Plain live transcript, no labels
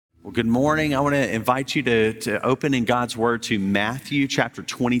Well, good morning. I want to invite you to open in God's Word to Matthew chapter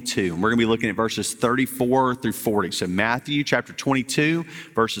 22. And we're going to be looking at verses 34 through 40. So Matthew chapter 22,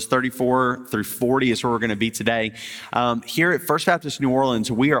 verses 34 through 40 is where we're going to be today. Here at First Baptist New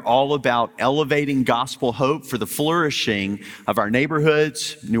Orleans, we are all about elevating gospel hope for the flourishing of our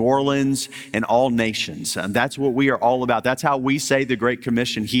neighborhoods, New Orleans, and all nations. That's what we are all about. That's how we say the Great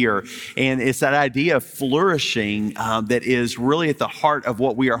Commission here. And it's that idea of flourishing that is really at the heart of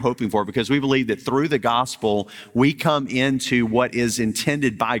what we are hoping for, because we believe that through the gospel, we come into what is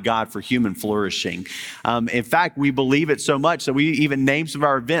intended by God for human flourishing. In fact, we believe it so much that we even name some of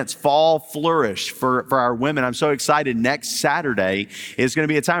our events Fall Flourish for our women. I'm so excited. Next Saturday is going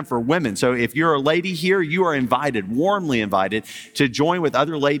to be a time for women. So if you're a lady here, you are invited, warmly invited, to join with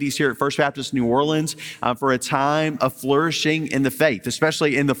other ladies here at First Baptist New Orleans for a time of flourishing in the faith,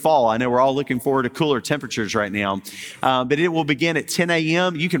 especially in the fall. I know we're all looking forward to cooler temperatures right now, but it will begin at 10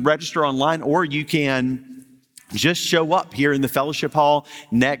 a.m. You can register online, or you can just show up here in the fellowship hall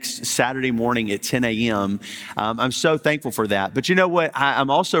next Saturday morning at 10 a.m. I'm so thankful for that. But you know what I'm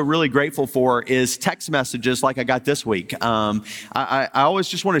also really grateful for is text messages like I got this week. I always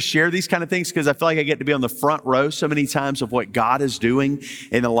just want to share these kind of things because I feel like I get to be on the front row so many times of what God is doing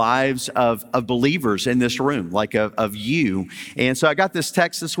in the lives of believers in this room, like of you. And so I got this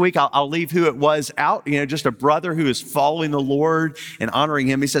text this week. I'll leave who it was out, just a brother who is following the Lord and honoring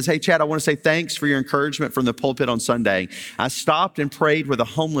him. He says, "Hey, Chad, I want to say thanks for your encouragement from the pulpit on Sunday. I stopped and prayed with a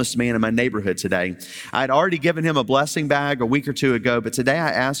homeless man in my neighborhood today. I had already given him a blessing bag a week or two ago, but today I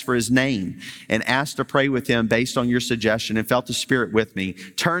asked for his name and asked to pray with him based on your suggestion and felt the Spirit with me.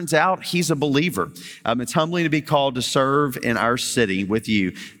 Turns out he's a believer. It's humbling to be called to serve in our city with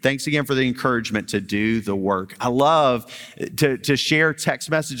you. Thanks again for the encouragement to do the work." I love to share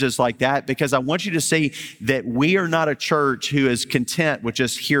text messages like that because I want you to see that we are not a church who is content with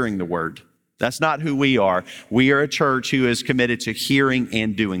just hearing the word. That's not who we are. We are a church who is committed to hearing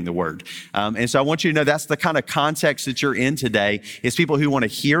and doing the word. And so I want you to know that's the kind of context that you're in today, is people who want to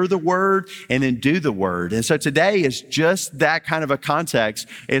hear the word and then do the word. And so today is just that kind of a context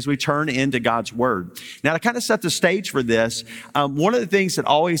as we turn into God's word. Now, to kind of set the stage for this, one of the things that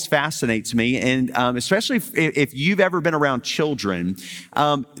always fascinates me, and especially if you've ever been around children,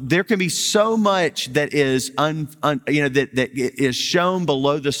 there can be so much that is that is shown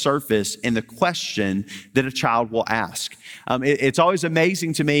below the surface in the question that a child will ask. It's always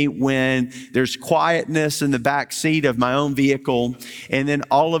amazing to me when there's quietness in the back seat of my own vehicle, and then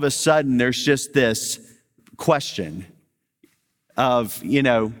all of a sudden there's just this question of,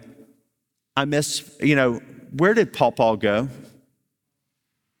 I miss, where did Paw go?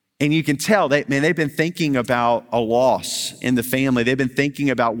 And you can tell they've been thinking about a loss in the family. They've been thinking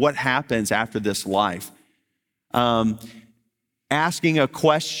about what happens after this life. Asking a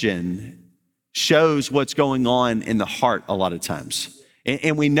question shows what's going on in the heart a lot of times.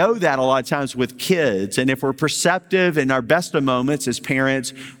 And we know that a lot of times with kids. And if we're perceptive in our best of moments as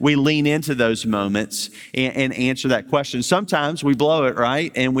parents, we lean into those moments and answer that question. Sometimes we blow it,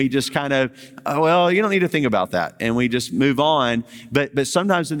 right? And we just kind of, you don't need to think about that. And we just move on. But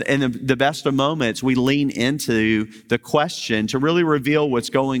sometimes in the best of moments, we lean into the question to really reveal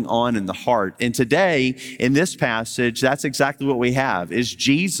what's going on in the heart. And today, in this passage, that's exactly what we have, is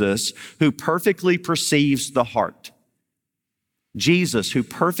Jesus who perfectly perceives the heart. Jesus, who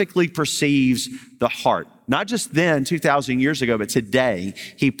perfectly perceives the heart. Not just then, 2,000 years ago, but today,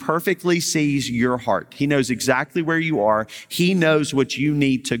 he perfectly sees your heart. He knows exactly where you are. He knows what you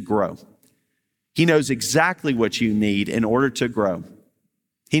need to grow. He knows exactly what you need in order to grow.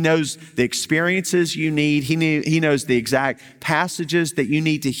 He knows the experiences you need. He knows the exact passages that you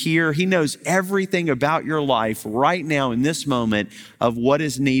need to hear. He knows everything about your life right now in this moment of what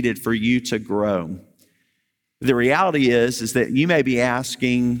is needed for you to grow. The reality is that you may be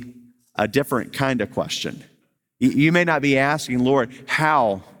asking a different kind of question. You may not be asking, "Lord,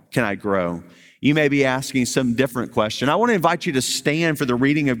 how can I grow?" You may be asking some different question. I want to invite you to stand for the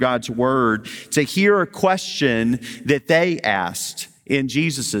reading of God's word to hear a question that they asked in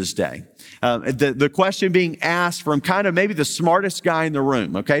Jesus's day. The question being asked from kind of maybe the smartest guy in the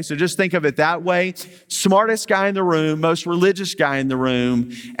room, okay? So just think of it that way. Smartest guy in the room, most religious guy in the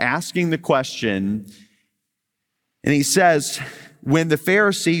room, asking the question. And he says, when the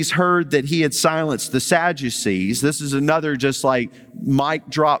Pharisees heard that he had silenced the Sadducees, this is another just like mic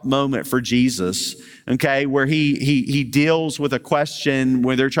drop moment for Jesus, okay, where he deals with a question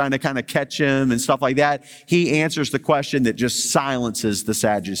where they're trying to kind of catch him and stuff like that. He answers the question that just silences the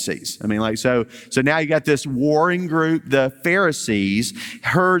Sadducees. So now you got this warring group. The Pharisees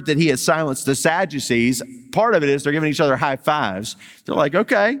heard that he had silenced the Sadducees. Part of it is they're giving each other high fives. They're like,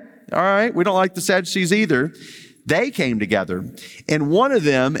 okay, all right, we don't like the Sadducees either. They came together, and one of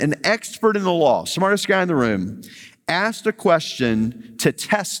them, an expert in the law, smartest guy in the room, asked a question to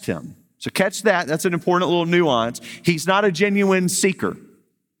test him. So catch that. That's an important little nuance. He's not a genuine seeker.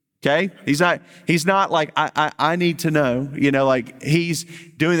 Okay? He's not like, I need to know, like he's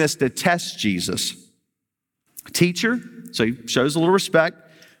doing this to test Jesus. Teacher, so he shows a little respect.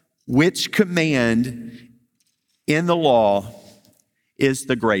 Which command in the law is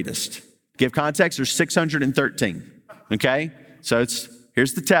the greatest? Give context, there's 613. Okay? So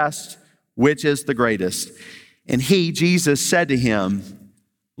here's the test. Which is the greatest? And he, Jesus, said to him,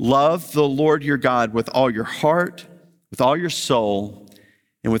 love the Lord your God with all your heart, with all your soul,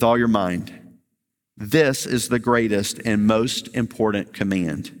 and with all your mind. This is the greatest and most important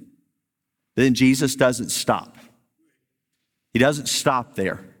command. Then Jesus doesn't stop. He doesn't stop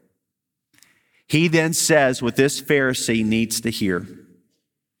there. He then says what this Pharisee needs to hear.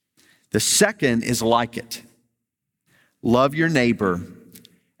 The second is like it. Love your neighbor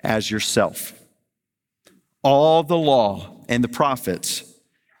as yourself. All the law and the prophets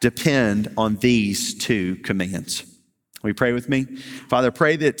depend on these two commands. Will you pray with me? Father, I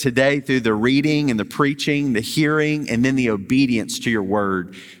pray that today through the reading and the preaching, the hearing, and then the obedience to your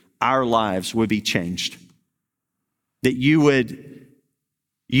word, our lives would be changed. That you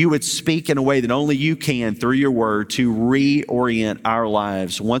would speak in a way that only you can through your word to reorient our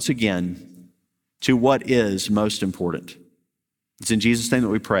lives once again to what is most important. It's in Jesus' name that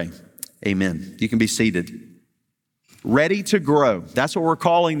we pray. Amen. You can be seated. Ready to grow. That's what we're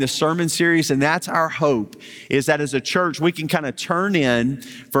calling this sermon series, and that's our hope, is that as a church, we can kind of turn in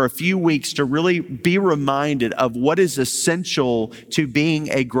for a few weeks to really be reminded of what is essential to being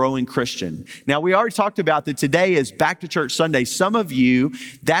a growing Christian. Now, we already talked about that today is Back to Church Sunday. Some of you,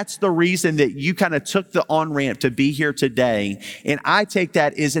 that's the reason that you kind of took the on-ramp to be here today, and I take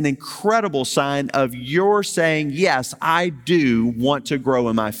that as an incredible sign of your saying, yes, I do want to grow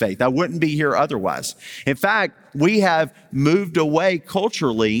in my faith. I wouldn't be here otherwise. In fact, we have moved away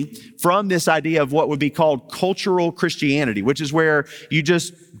culturally from this idea of what would be called cultural Christianity, which is where you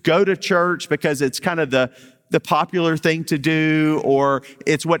just go to church because it's kind of the popular thing to do, or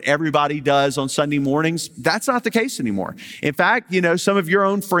it's what everybody does on Sunday mornings. That's not the case anymore. In fact, some of your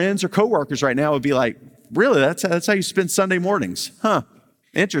own friends or coworkers right now would be like, really, that's how you spend Sunday mornings? Huh.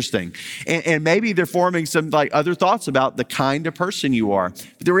 Interesting. And maybe they're forming some other thoughts about the kind of person you are.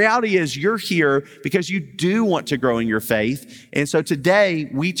 But the reality is you're here because you do want to grow in your faith. And so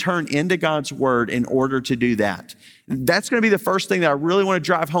today we turn into God's word in order to do that. That's going to be the first thing that I really want to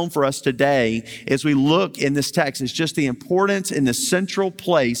drive home for us today as we look in this text. Is just the importance and the central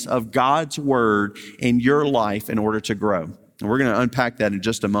place of God's word in your life in order to grow. And we're going to unpack that in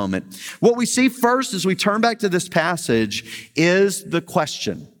just a moment. What we see first as we turn back to this passage is the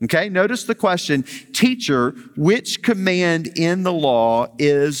question. Okay, notice the question, teacher, which command in the law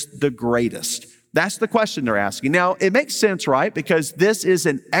is the greatest? That's the question they're asking. Now, it makes sense, right? Because this is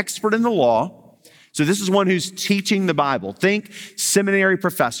an expert in the law. So this is one who's teaching the Bible. Think seminary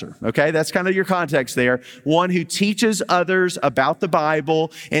professor, okay? That's kind of your context there. One who teaches others about the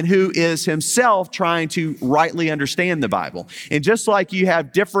Bible and who is himself trying to rightly understand the Bible. And just like you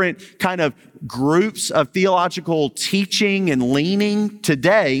have different kind of groups of theological teaching and leaning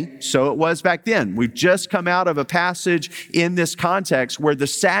today, so it was back then. We've just come out of a passage in this context where the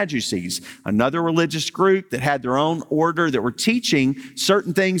Sadducees, another religious group that had their own order that were teaching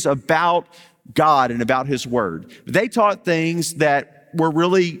certain things about God and about his word. They taught things that were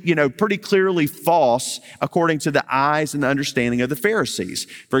really, pretty clearly false according to the eyes and the understanding of the Pharisees.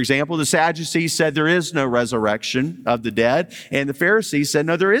 For example, the Sadducees said there is no resurrection of the dead, and the Pharisees said,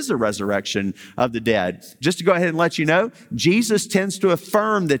 no, there is a resurrection of the dead. Just to go ahead and let you know, Jesus tends to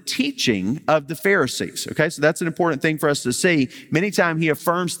affirm the teaching of the Pharisees. Okay, so that's an important thing for us to see. Many times he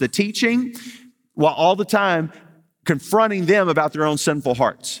affirms the teaching while all the time confronting them about their own sinful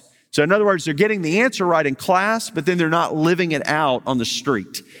hearts. So in other words, they're getting the answer right in class, but then they're not living it out on the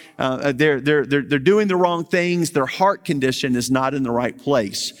street. They're doing the wrong things. Their heart condition is not in the right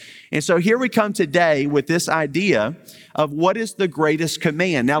place. And so here we come today with this idea of what is the greatest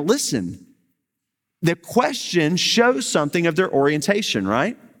command. Now listen, the question shows something of their orientation,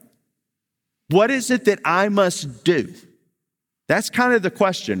 right? What is it that I must do? That's kind of the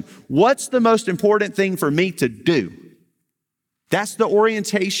question. What's the most important thing for me to do? That's the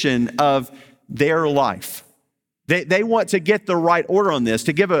orientation of their life. They want to get the right order on this.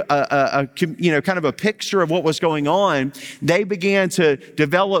 To give kind of a picture of what was going on, they began to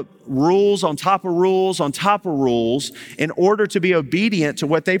develop rules on top of rules on top of rules in order to be obedient to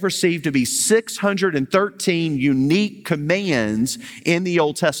what they perceived to be 613 unique commands in the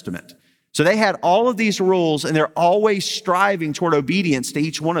Old Testament. So they had all of these rules, and they're always striving toward obedience to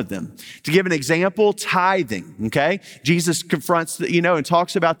each one of them. To give an example, tithing, okay? Jesus confronts, and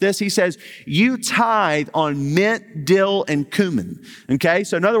talks about this. He says, you tithe on mint, dill, and cumin, okay?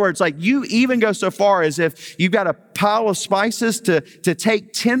 So in other words, like you even go so far as if you've got a pile of spices to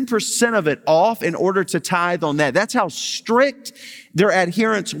take 10% of it off in order to tithe on that. That's how strict their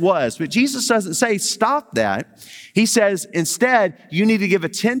adherence was. But Jesus doesn't say, stop that. He says, instead, you need to give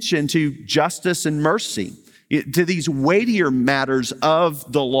attention to justice and mercy, to these weightier matters of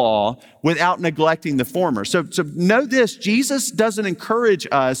the law without neglecting the former. So know this, Jesus doesn't encourage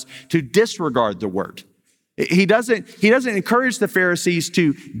us to disregard the word. He doesn't encourage the Pharisees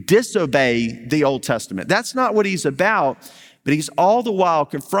to disobey the Old Testament. That's not what he's about, but he's all the while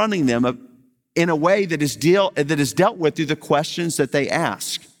confronting them in a way that is dealt with through the questions that they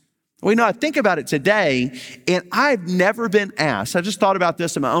ask. I think about it today, and I've never been asked, I just thought about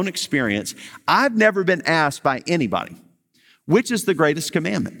this in my own experience, I've never been asked by anybody, which is the greatest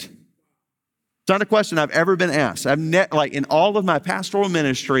commandment? It's not a question I've ever been asked. In all of my pastoral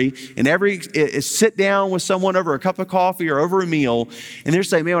ministry, and sit down with someone over a cup of coffee or over a meal, and they're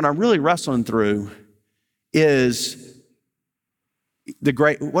saying, man, what I'm really wrestling through is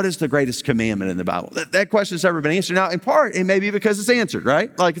what is the greatest commandment in the Bible? That question's never been answered. Now, in part, it may be because it's answered,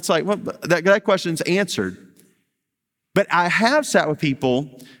 right? That question's answered. But I have sat with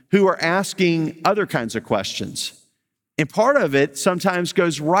people who are asking other kinds of questions. And part of it sometimes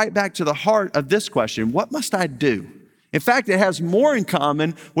goes right back to the heart of this question: what must I do? In fact, it has more in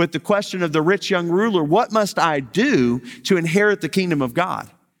common with the question of the rich young ruler: what must I do to inherit the kingdom of God?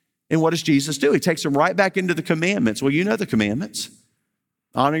 And what does Jesus do? He takes them right back into the commandments. Well, you know the commandments.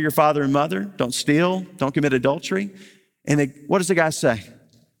 Honor your father and mother. Don't steal. Don't commit adultery. And what does the guy say?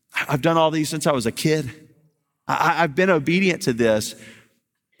 I've done all these since I was a kid. I've been obedient to this.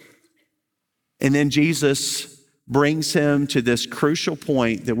 And then Jesus brings him to this crucial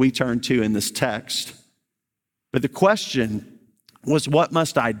point that we turn to in this text. But the question was, what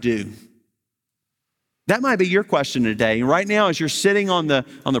must I do? That might be your question today. And right now, as you're sitting on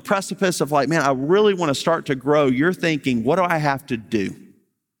the precipice of man, I really want to start to grow, you're thinking, what do I have to do?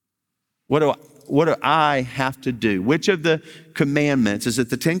 What do I have to do? Which of the commandments? Is it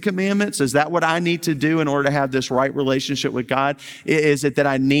the 10 commandments? Is that what I need to do in order to have this right relationship with God? Is it that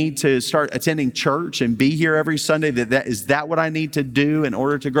I need to start attending church and be here every Sunday? Is that what I need to do in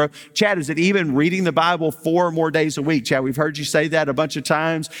order to grow? Chad, is it even reading the Bible 4 more days a week? Chad, we've heard you say that a bunch of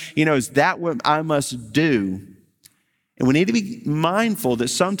times. Is that what I must do? And we need to be mindful that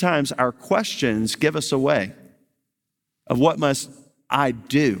sometimes our questions give us away of what must I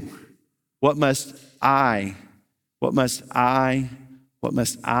do? What must I? What must I? What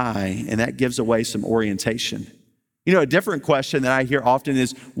must I? And that gives away some orientation. A different question that I hear often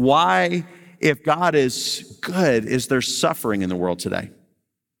is, why, if God is good, is there suffering in the world today?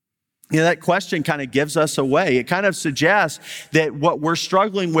 That question kind of gives us away. It kind of suggests that what we're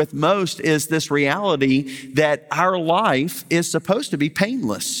struggling with most is this reality that our life is supposed to be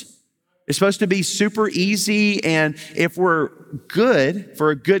painless. It's supposed to be super easy, and if we're good, for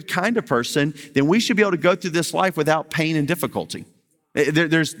a good kind of person, then we should be able to go through this life without pain and difficulty.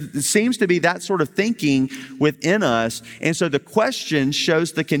 There seems to be that sort of thinking within us, and so the question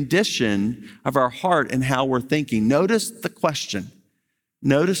shows the condition of our heart and how we're thinking. Notice the question,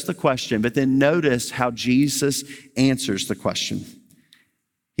 but then notice how Jesus answers the question.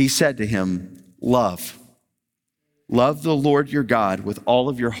 He said to him, love the Lord your God with all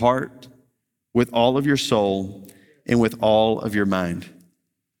of your heart, with all of your soul, and with all of your mind.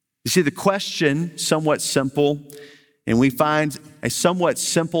 You see, the question, somewhat simple, and we find a somewhat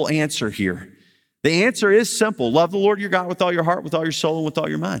simple answer here. The answer is simple. Love the Lord your God with all your heart, with all your soul, and with all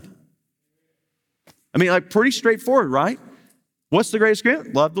your mind. Pretty straightforward, right? What's the greatest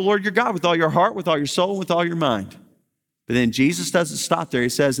commandment? Love the Lord your God with all your heart, with all your soul, and with all your mind. But then Jesus doesn't stop there. He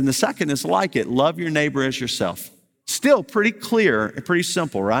says, and the second is like it, love your neighbor as yourself. Still pretty clear and pretty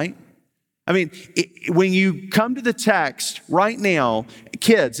simple, right? When you come to the text right now,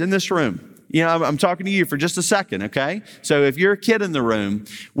 kids in this room, I'm talking to you for just a second, okay? So if you're a kid in the room,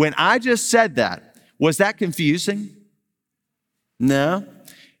 when I just said that, was that confusing? No.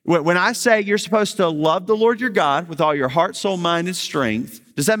 When I say you're supposed to love the Lord your God with all your heart, soul, mind, and strength,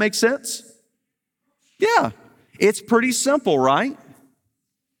 does that make sense? Yeah. It's pretty simple, right?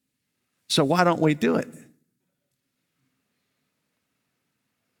 So why don't we do it?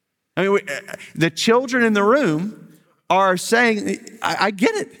 I mean, the children in the room are saying, I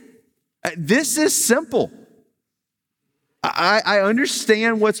get it. This is simple. I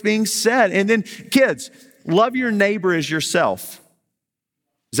understand what's being said. And then kids, love your neighbor as yourself.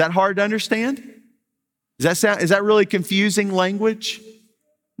 Is that hard to understand? Is that really confusing language?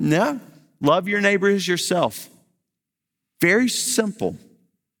 No. Love your neighbor as yourself. Very simple.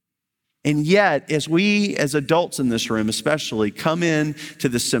 And yet, as we as adults in this room especially come in to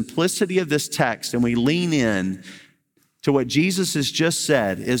the simplicity of this text and we lean in to what Jesus has just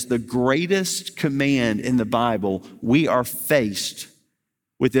said is the greatest command in the Bible, we are faced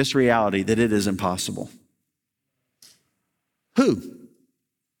with this reality that it is impossible. Who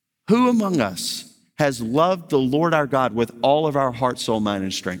among us has loved the Lord our God with all of our heart, soul, mind,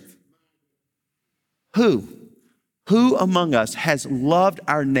 and strength? Who among us has loved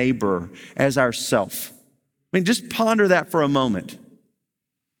our neighbor as ourself? I mean, just ponder that for a moment.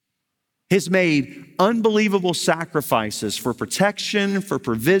 Has made unbelievable sacrifices for protection, for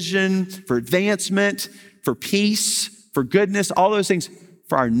provision, for advancement, for peace, for goodness, all those things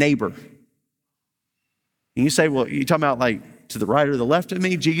for our neighbor. And you say, well, you're talking about like to the right or the left of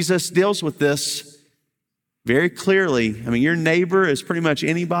me? Jesus deals with this very clearly. I mean, your neighbor is pretty much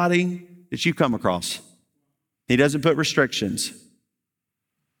anybody that you come across. He doesn't put restrictions.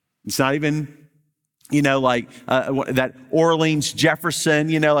 It's not even, like that Orleans Jefferson,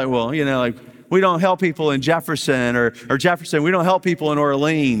 like we don't help people in Jefferson or Jefferson, we don't help people in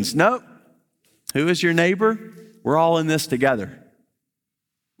Orleans. Nope. Who is your neighbor? We're all in this together.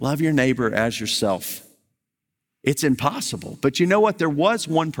 Love your neighbor as yourself. It's impossible. But you know what? There was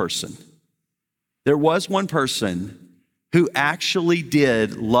one person who actually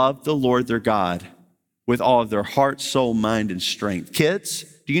did love the Lord their God with all of their heart, soul, mind, and strength. Kids,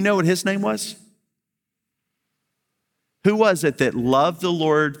 do you know what his name was? Who was it that loved the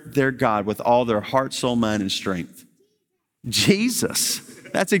Lord their God with all their heart, soul, mind, and strength? Jesus.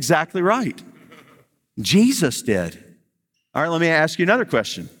 That's exactly right. Jesus did. All right, let me ask you another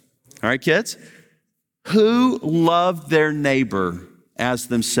question. All right, kids. Who loved their neighbor as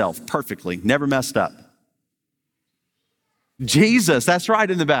themselves perfectly, never messed up? Jesus. That's right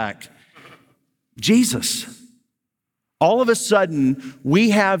in the back. Jesus. All of a sudden,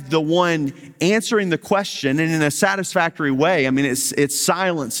 we have the one answering the question, and in a satisfactory way. I mean, it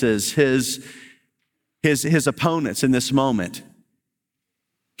silences his opponents in this moment.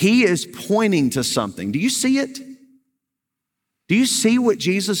 He is pointing to something. Do you see it? Do you see what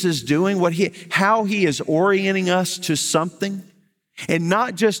Jesus is doing? How he is orienting us to something? And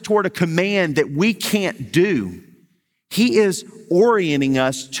not just toward a command that we can't do. He is orienting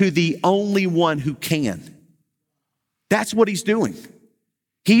us to the only one who can. That's what he's doing.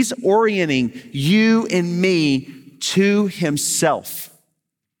 He's orienting you and me to himself.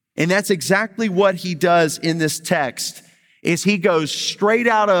 And that's exactly what he does in this text, is he goes straight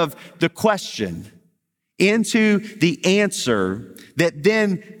out of the question into the answer that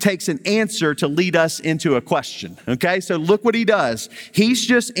then takes an answer to lead us into a question. Okay, so look what he does. He's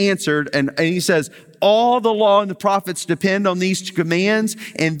just answered, and he says, all the law and the prophets depend on these two commands.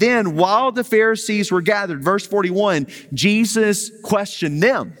 And then while the Pharisees were gathered, verse 41, Jesus questioned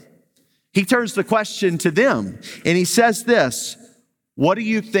them. He turns the question to them, and he says this: what do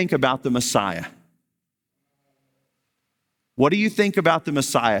you think about the Messiah? What do you think about the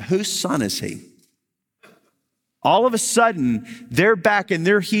Messiah? Whose son is he? All of a sudden, they're back in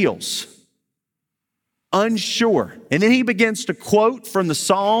their heels, unsure. And then he begins to quote from the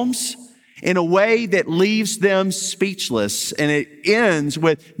Psalms in a way that leaves them speechless. And it ends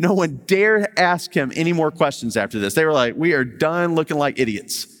with no one dare ask him any more questions after this. They were like, we are done looking like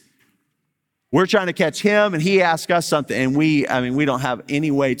idiots. We're trying to catch him, and he asked us something, and we don't have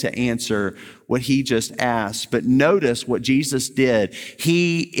any way to answer what he just asked. But notice what Jesus did.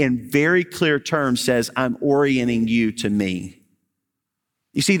 He, in very clear terms, says, I'm orienting you to me.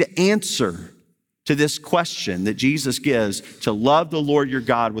 You see, the answer to this question that Jesus gives, to love the Lord your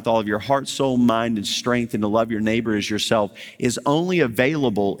God with all of your heart, soul, mind, and strength, and to love your neighbor as yourself, is only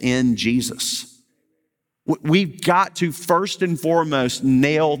available in Jesus. We've got to first and foremost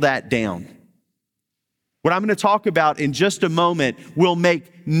nail that down. What I'm going to talk about in just a moment will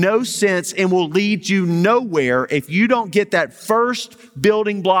make no sense and will lead you nowhere if you don't get that first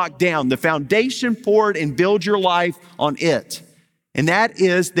building block down, the foundation poured, and build your life on it. And that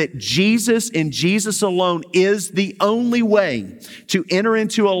is that Jesus and Jesus alone is the only way to enter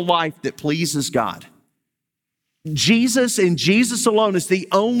into a life that pleases God. Jesus and Jesus alone is the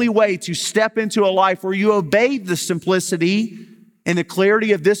only way to step into a life where you obey the simplicity and the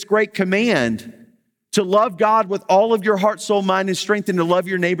clarity of this great command to love God with all of your heart, soul, mind, and strength, and to love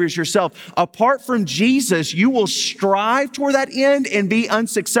your neighbor as yourself. Apart from Jesus, you will strive toward that end and be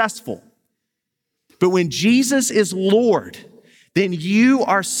unsuccessful. But when Jesus is Lord, then you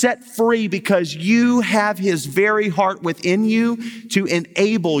are set free because you have his very heart within you to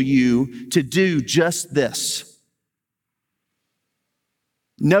enable you to do just this.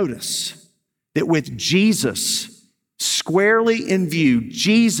 Notice that with Jesus squarely in view,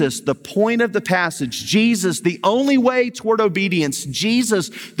 Jesus, the point of the passage, Jesus, the only way toward obedience, Jesus,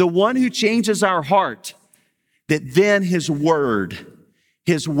 the one who changes our heart, that then his word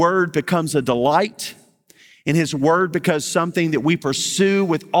becomes a delight, and his word becomes something that we pursue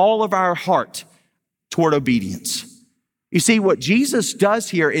with all of our heart toward obedience. You see, what Jesus does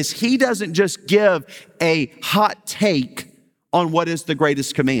here is he doesn't just give a hot take on what is the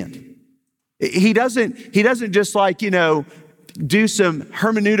greatest command. He doesn't just do some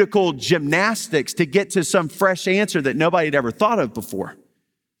hermeneutical gymnastics to get to some fresh answer that nobody had ever thought of before.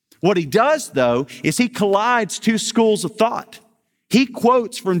 What he does, though, is he collides two schools of thought. He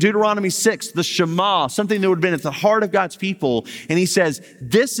quotes from Deuteronomy 6, the Shema, something that would have been at the heart of God's people. And he says,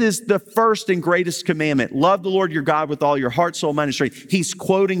 this is the first and greatest commandment. Love the Lord your God with all your heart, soul, mind, and strength. He's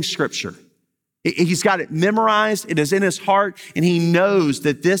quoting scripture. He's got it memorized. It is in his heart. And he knows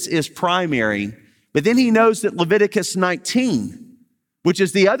that this is primary. But then he knows that Leviticus 19, which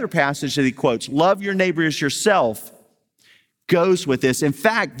is the other passage that he quotes, love your neighbor as yourself, goes with this. In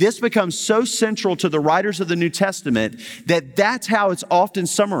fact, this becomes so central to the writers of the New Testament that that's how it's often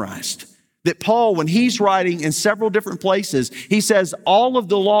summarized. That Paul, when he's writing in several different places, he says all of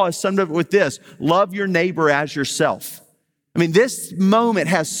the law is summed up with this: love your neighbor as yourself. I mean, this moment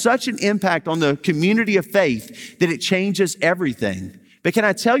has such an impact on the community of faith that it changes everything. But can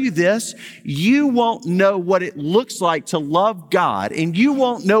I tell you this? You won't know what it looks like to love God, and you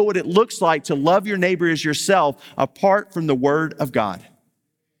won't know what it looks like to love your neighbor as yourself apart from the Word of God.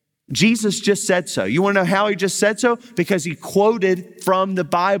 Jesus just said so. You want to know how he just said so? Because he quoted from the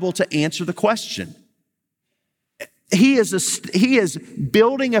Bible to answer the question. He is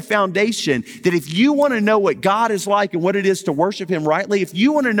building a foundation that if you want to know what God is like and what it is to worship him rightly, if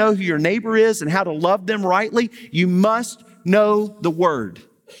you want to know who your neighbor is and how to love them rightly, you must know the Word.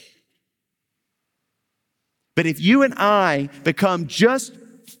 But if you and I become just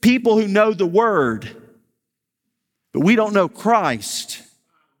people who know the Word, but we don't know Christ,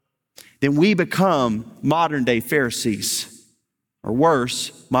 then we become modern day Pharisees, or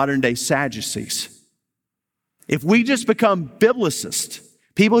worse, modern day Sadducees. If we just become biblicists,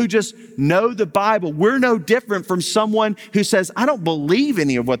 people who just know the Bible, we're no different from someone who says, I don't believe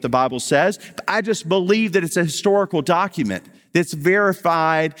any of what the Bible says, but I just believe that it's a historical document that's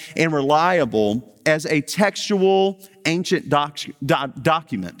verified and reliable as a textual ancient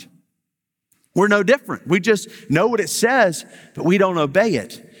document. We're no different. We just know what it says, but we don't obey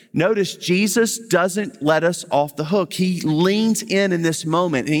it. Notice Jesus doesn't let us off the hook. He leans in this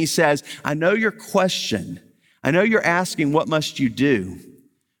moment and he says, I know your question. I know you're asking, what must you do?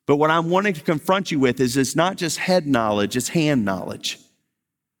 But what I'm wanting to confront you with is it's not just head knowledge, it's hand knowledge.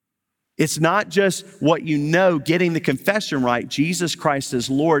 It's not just what you know, getting the confession right, Jesus Christ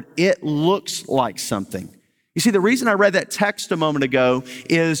is Lord. It looks like something. You see, the reason I read that text a moment ago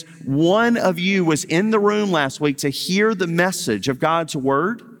is one of you was in the room last week to hear the message of God's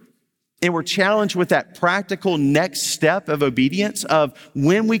word. And we're challenged with that practical next step of obedience of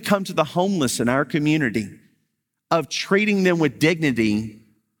when we come to the homeless in our community, of treating them with dignity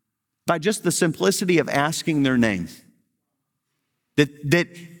by just the simplicity of asking their name.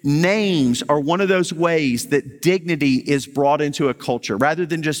 That names are one of those ways that dignity is brought into a culture, rather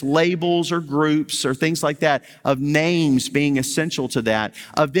than just labels or groups or things like that, of names being essential to that,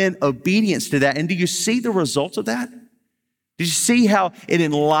 of then obedience to that. And do you see the result of that? Did you see how it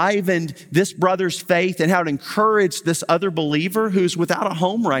enlivened this brother's faith and how it encouraged this other believer who's without a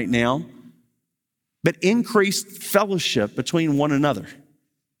home right now, but increased fellowship between one another?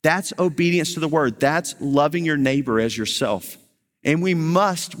 That's obedience to the word. That's loving your neighbor as yourself. And we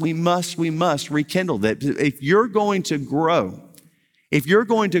must rekindle that. If you're going to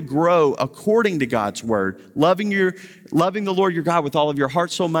grow according to God's word, loving the Lord your God with all of your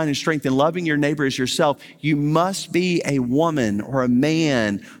heart, soul, mind, and strength, and loving your neighbor as yourself, you must be a woman or a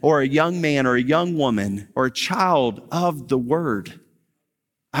man or a young man or a young woman or a child of the word.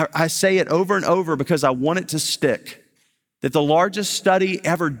 I say it over and over because I want it to stick. That the largest study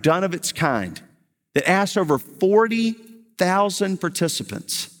ever done of its kind, that asked over 40,000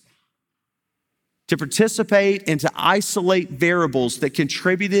 participants to participate and to isolate variables that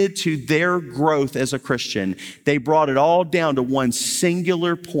contributed to their growth as a Christian, they brought it all down to one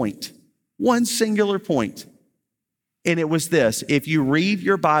singular point. one singular point. And it was this: if you read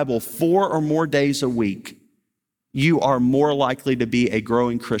your Bible 4 or more days a week, you are more likely to be a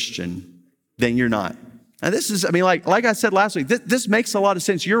growing Christian than you're not. Now this is, like I said last week, this makes a lot of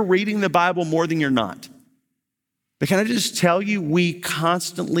sense. You're reading the Bible more than you're not. But can I just tell you, we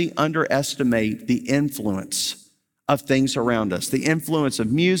constantly underestimate the influence of things around us. The influence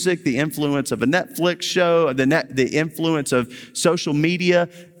of music, the influence of a Netflix show, the influence of social media.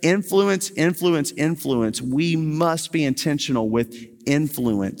 Influence. We must be intentional with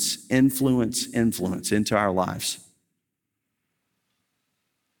influence into our lives.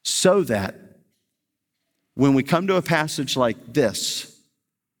 So that when we come to a passage like this,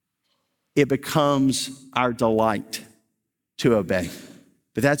 it becomes our delight to obey.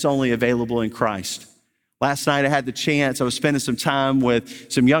 But that's only available in Christ. Last night I had the chance, I was spending some time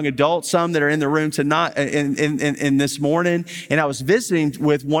with some young adults, some that are in the room tonight in this morning, and I was visiting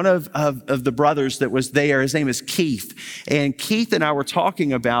with one of the brothers that was there. His name is Keith. And Keith and I were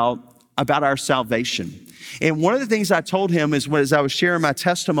talking about our salvation. And one of the things I told him is, as I was sharing my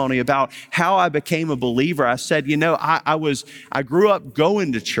testimony about how I became a believer, I said, I grew up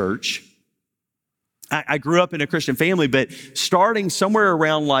going to church. I grew up in a Christian family, but starting somewhere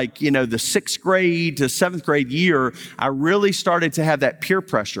around the 6th grade to 7th grade year, I really started to have that peer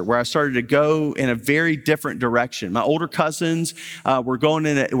pressure where I started to go in a very different direction. My older cousins were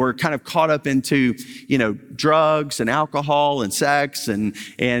were kind of caught up into, drugs and alcohol and sex and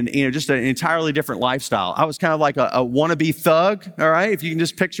just an entirely different lifestyle. I was kind of like a wannabe thug, all right, if you can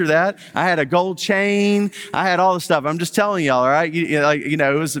just picture that. I had a gold chain. I had all the stuff. I'm just telling y'all, all right?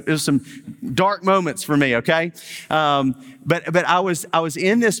 It was some dark moments for me, okay? But I was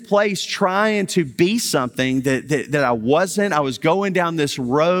in this place trying to be something that I wasn't. I was going down this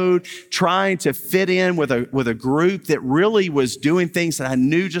road trying to fit in with a group that really was doing things that I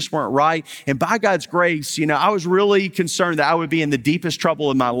knew just weren't right. And by God's grace, I was really concerned that I would be in the deepest trouble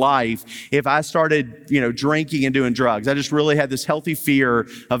of my life if I started, drinking and doing drugs. I just really had this healthy fear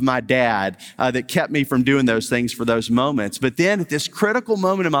of my dad that kept me from doing those things for those moments. But then at this critical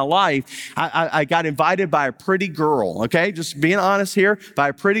moment in my life, I got invited by a pretty girl, okay? Just being honest here, by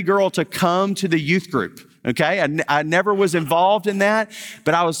a pretty girl to come to the youth group, okay? I never was involved in that,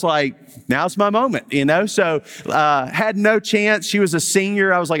 but I was like, now's my moment, So had no chance. She was a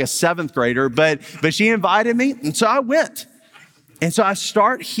senior. I was like a 7th grader, but she invited me, and so I went. And so I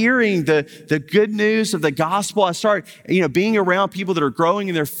start hearing the good news of the gospel. I start, being around people that are growing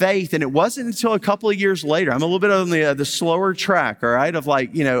in their faith. And it wasn't until a couple of years later, I'm a little bit on the slower track, all right, of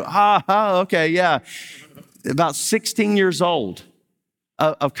okay, yeah. About 16 years old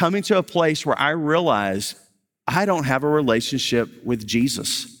of coming to a place where I realized I don't have a relationship with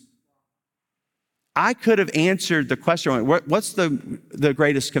Jesus. I could have answered the question, what's the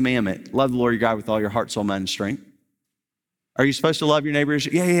greatest commandment? Love the Lord your God with all your heart, soul, mind, and strength. Are you supposed to love your neighbor?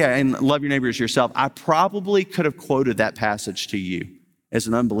 Yeah, and love your neighbor as yourself. I probably could have quoted that passage to you as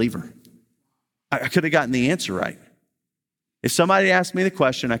an unbeliever. I could have gotten the answer right. If somebody asked me the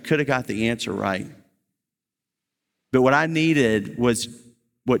question, I could have got the answer right. But what I needed was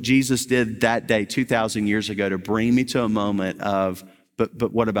what Jesus did that day 2,000 years ago to bring me to a moment of,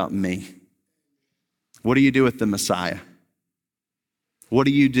 but what about me? What do you do with the Messiah? What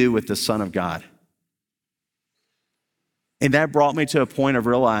do you do with the Son of God? And that brought me to a point of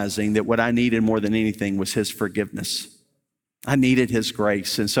realizing that what I needed more than anything was his forgiveness. I needed his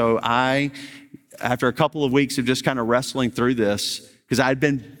grace. And so after a couple of weeks of just kind of wrestling through this, because I'd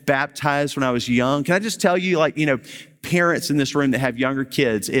been baptized when I was young. Can I just tell you, parents in this room that have younger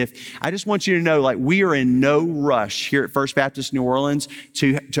kids, I just want you to know, we are in no rush here at First Baptist New Orleans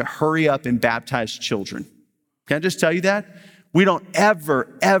to hurry up and baptize children. Can I just tell you that? We don't ever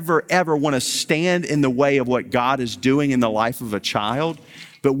want to stand in the way of what God is doing in the life of a child,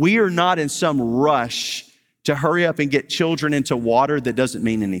 but we are not in some rush to hurry up and get children into water that doesn't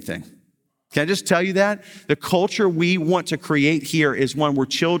mean anything. Can I just tell you that? The culture we want to create here is one where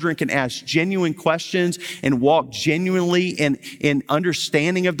children can ask genuine questions and walk genuinely in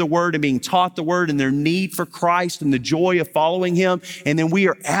understanding of the word and being taught the word and their need for Christ and the joy of following him. And then we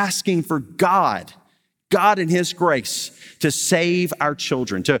are asking for God in his grace to save our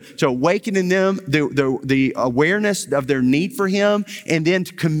children, to awaken in them the awareness of their need for him, and then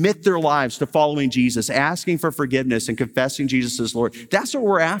to commit their lives to following Jesus, asking for forgiveness and confessing Jesus as Lord. That's what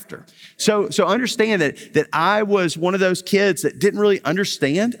we're after. So understand that I was one of those kids that didn't really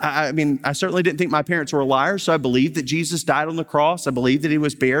understand. I certainly didn't think my parents were liars, so I believed that Jesus died on the cross. I believed that he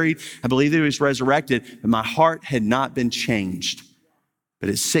was buried. I believed that he was resurrected, but my heart had not been changed. But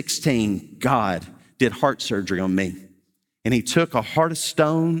at 16, God did heart surgery on me. And he took a heart of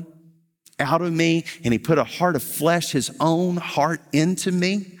stone out of me and he put a heart of flesh, his own heart into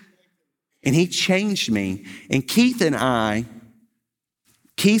me. And he changed me. And Keith and I,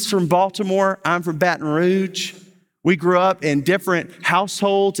 Keith's from Baltimore, I'm from Baton Rouge. We grew up in different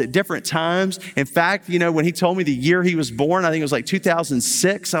households at different times. In fact, when he told me the year he was born, I think it was like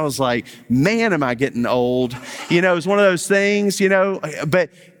 2006, I was like, man, am I getting old? It was one of those things,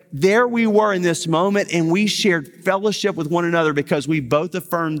 but there we were in this moment, and we shared fellowship with one another because we both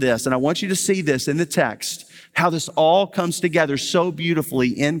affirmed this. And I want you to see this in the text, how this all comes together so beautifully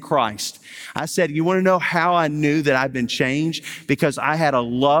in Christ. I said, you want to know how I knew that I've been changed? Because I had a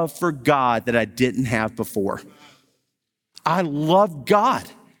love for God that I didn't have before. I love God,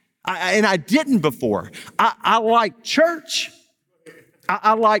 and I didn't before. I like church.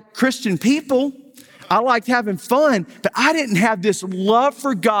 I like Christian people. I liked having fun, but I didn't have this love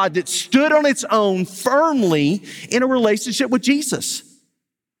for God that stood on its own firmly in a relationship with Jesus.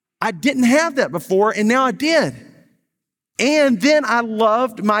 I didn't have that before, and now I did. And then I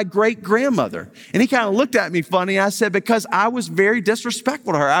loved my great-grandmother. And he kind of looked at me funny. I said, because I was very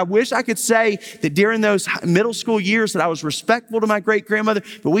disrespectful to her. I wish I could say that during those middle school years that I was respectful to my great-grandmother,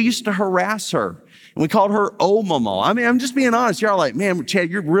 but we used to harass her. And we called her old mama. I mean, I'm just being honest. Y'all are like, man,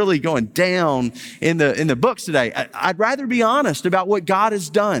 Chad, you're really going down in the books today. I'd rather be honest about what God has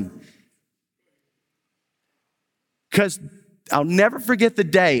done. Because I'll never forget the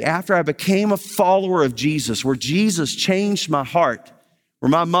day after I became a follower of Jesus, where Jesus changed my heart, where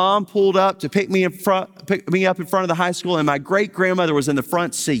my mom pulled up to pick me up in front of the high school, and my great-grandmother was in the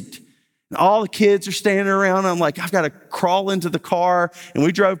front seat. And all the kids are standing around, and I'm like, I've got to crawl into the car. And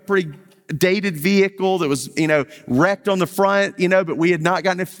we drove a pretty dated vehicle that was, wrecked on the front, but we had not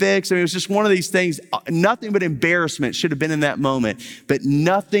gotten it fixed. I mean, it was just one of these things. Nothing but embarrassment should have been in that moment, but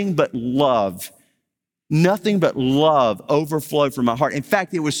nothing but love overflowed from my heart. In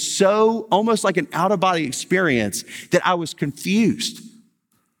fact, it was so almost like an out-of-body experience that I was confused.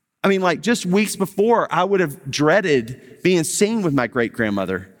 I mean, like just weeks before, I would have dreaded being seen with my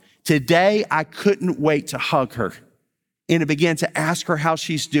great-grandmother. Today, I couldn't wait to hug her and to begin to ask her how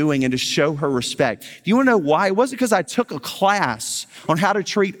she's doing and to show her respect. Do you want to know why? It wasn't because I took a class on how to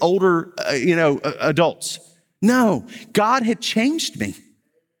treat older, adults. No, God had changed me.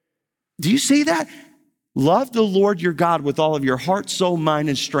 Do you see that? Love the Lord your God with all of your heart, soul, mind,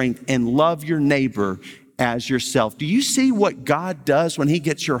 and strength, and love your neighbor as yourself. Do you see what God does when he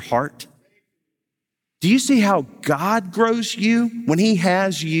gets your heart? Do you see how God grows you when he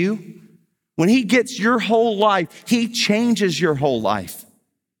has you? When he gets your whole life, he changes your whole life.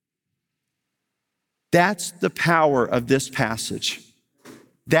 That's the power of this passage.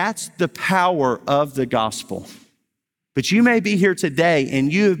 That's the power of the gospel. But you may be here today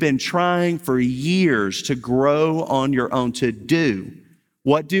and you have been trying for years to grow on your own, to do.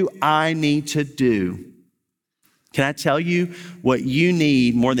 What do I need to do? Can I tell you what you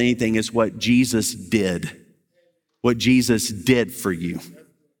need more than anything is what Jesus did. What Jesus did for you.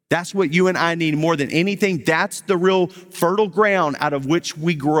 That's what you and I need more than anything. That's the real fertile ground out of which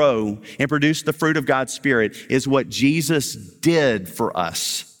we grow and produce the fruit of God's Spirit, is what Jesus did for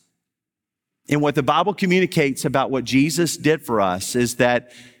us. And what the Bible communicates about what Jesus did for us is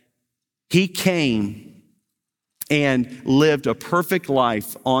that he came and lived a perfect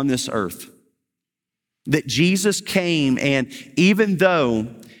life on this earth. That Jesus came, and even though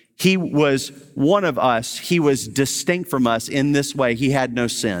he was one of us, he was distinct from us in this way. He had no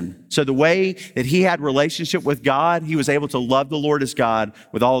sin. So the way that he had relationship with God, he was able to love the Lord as God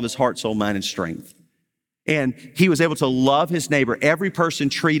with all of his heart, soul, mind, and strength. And he was able to love his neighbor, every person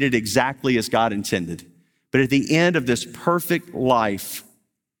treated exactly as God intended. But at the end of this perfect life,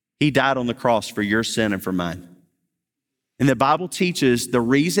 he died on the cross for your sin and for mine. And the Bible teaches the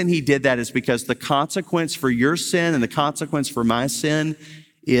reason he did that is because the consequence for your sin and the consequence for my sin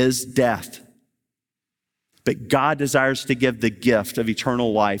is death. But God desires to give the gift of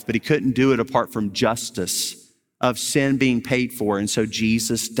eternal life, but he couldn't do it apart from justice of sin being paid for. And so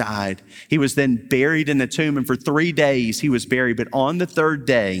Jesus died. He was then buried in a tomb, and for 3 days he was buried. But on the third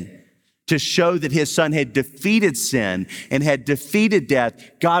day, to show that his son had defeated sin and had defeated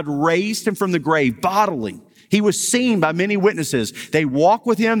death, God raised him from the grave bodily. He was seen by many witnesses. They walked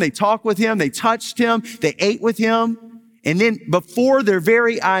with him, they talked with him, they touched him, they ate with him. And then before their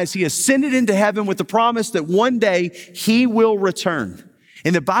very eyes, he ascended into heaven with the promise that one day he will return.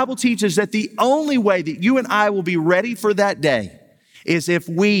 And the Bible teaches that the only way that you and I will be ready for that day is if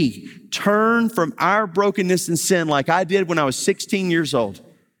we turn from our brokenness and sin, like I did when I was 16 years old.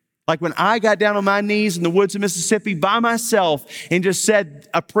 Like when I got down on my knees in the woods of Mississippi by myself and just said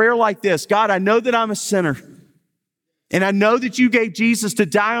a prayer like this: God, I know that I'm a sinner. And I know that you gave Jesus to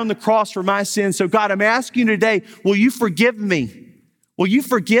die on the cross for my sins. So God, I'm asking you today, will you forgive me? Will you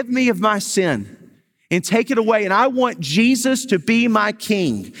forgive me of my sin and take it away? And I want Jesus to be my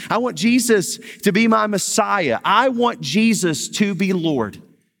King. I want Jesus to be my Messiah. I want Jesus to be Lord.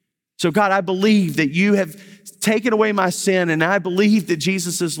 So God, I believe that you have taken away my sin, and I believe that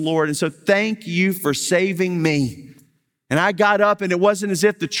Jesus is Lord. And so thank you for saving me. And I got up, and it wasn't as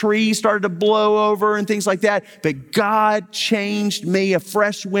if the tree started to blow over and things like that, but God changed me. A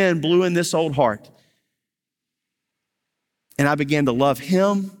fresh wind blew in this old heart. And I began to love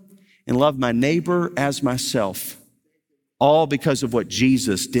him and love my neighbor as myself, all because of what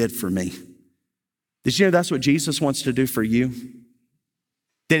Jesus did for me. Did you know that's what Jesus wants to do for you?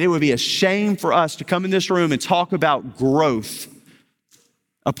 That it would be a shame for us to come in this room and talk about growth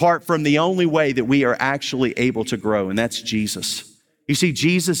apart from the only way that we are actually able to grow, and that's Jesus. You see,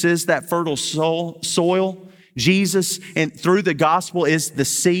 Jesus is that fertile soil. Jesus, and through the gospel, is the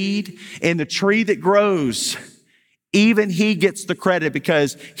seed, and the tree that grows, even he gets the credit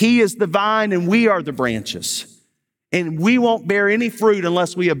because he is the vine and we are the branches. And we won't bear any fruit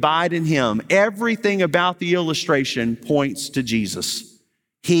unless we abide in him. Everything about the illustration points to Jesus.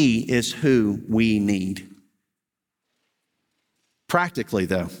 He is who we need. Practically,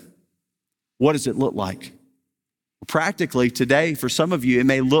 though, what does it look like? Practically, today, for some of you, it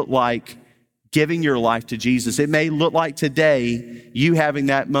may look like giving your life to Jesus. It may look like today you having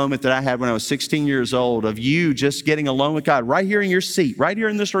that moment that I had when I was 16 years old of you just getting alone with God right here in your seat, right here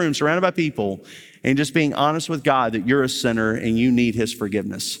in this room, surrounded by people, and just being honest with God that you're a sinner and you need his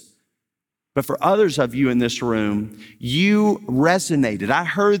forgiveness. But for others of you in this room, you resonated. I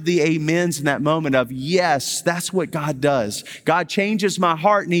heard the amens in that moment of, yes, that's what God does. God changes my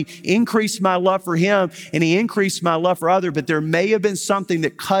heart and he increased my love for him and he increased my love for others. But there may have been something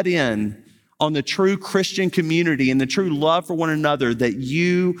that cut in on the true Christian community and the true love for one another that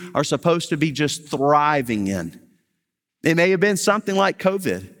you are supposed to be just thriving in. It may have been something like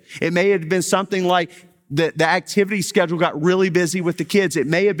COVID. It may have been something like the activity schedule got really busy with the kids. It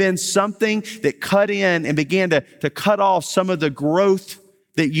may have been something that cut in and began to cut off some of the growth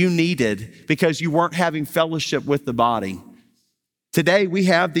that you needed because you weren't having fellowship with the body. Today, we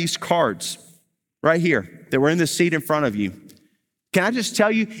have these cards right here that were in the seat in front of you. Can I just tell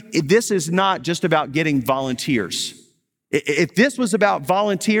you, this is not just about getting volunteers. If this was about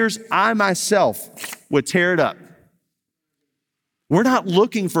volunteers, I myself would tear it up. We're not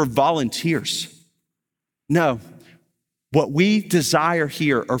looking for volunteers. No, what we desire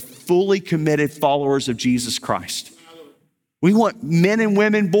here are fully committed followers of Jesus Christ. We want men and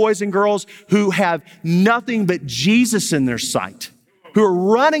women, boys and girls who have nothing but Jesus in their sight, who are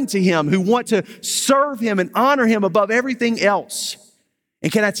running to him, who want to serve him and honor him above everything else.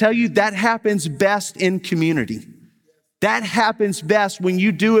 And can I tell you, that happens best in community. That happens best when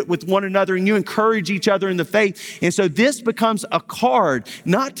you do it with one another and you encourage each other in the faith. And so this becomes a card,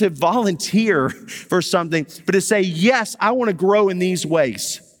 not to volunteer for something, but to say, yes, I want to grow in these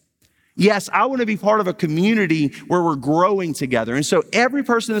ways. Yes, I want to be part of a community where we're growing together. And so every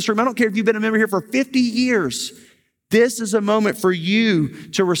person in this room, I don't care if you've been a member here for 50 years, this is a moment for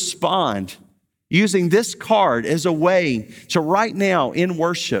you to respond using this card as a way to right now in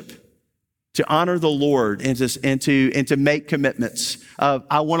worship to honor the Lord and to make commitments of,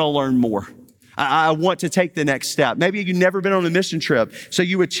 I want to learn more. I want to take the next step. Maybe you've never been on a mission trip, so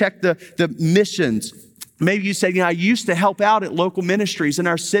you would check the missions. Maybe you say, I used to help out at local ministries in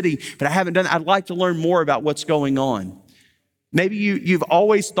our city, but I haven't done it. I'd like to learn more about what's going on. Maybe you've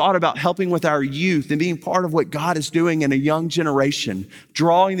always thought about helping with our youth and being part of what God is doing in a young generation,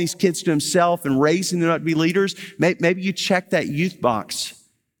 drawing these kids to himself and raising them up to be leaders. Maybe you check that youth box.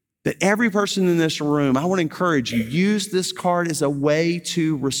 That every person in this room, I want to encourage you, use this card as a way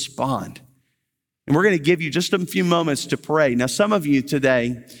to respond. And we're going to give you just a few moments to pray. Now, some of you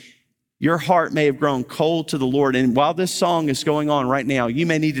today, your heart may have grown cold to the Lord. And while this song is going on right now, you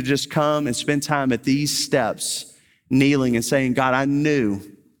may need to just come and spend time at these steps, kneeling and saying, God, I knew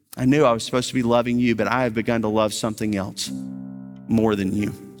I was supposed to be loving you, but I have begun to love something else more than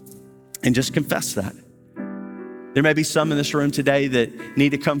you. And just confess that. There may be some in this room today that need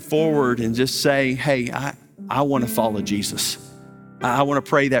to come forward and just say, hey, I want to follow Jesus. I want to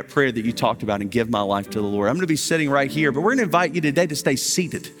pray that prayer that you talked about and give my life to the Lord. I'm going to be sitting right here, but we're going to invite you today to stay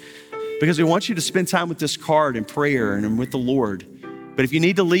seated because we want you to spend time with this card and prayer and with the Lord. But if you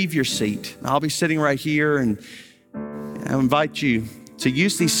need to leave your seat, I'll be sitting right here, and I invite you to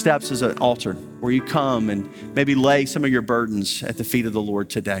use these steps as an altar where you come and maybe lay some of your burdens at the feet of the Lord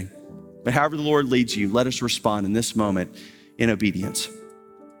today. But however the Lord leads you, let us respond in this moment in obedience.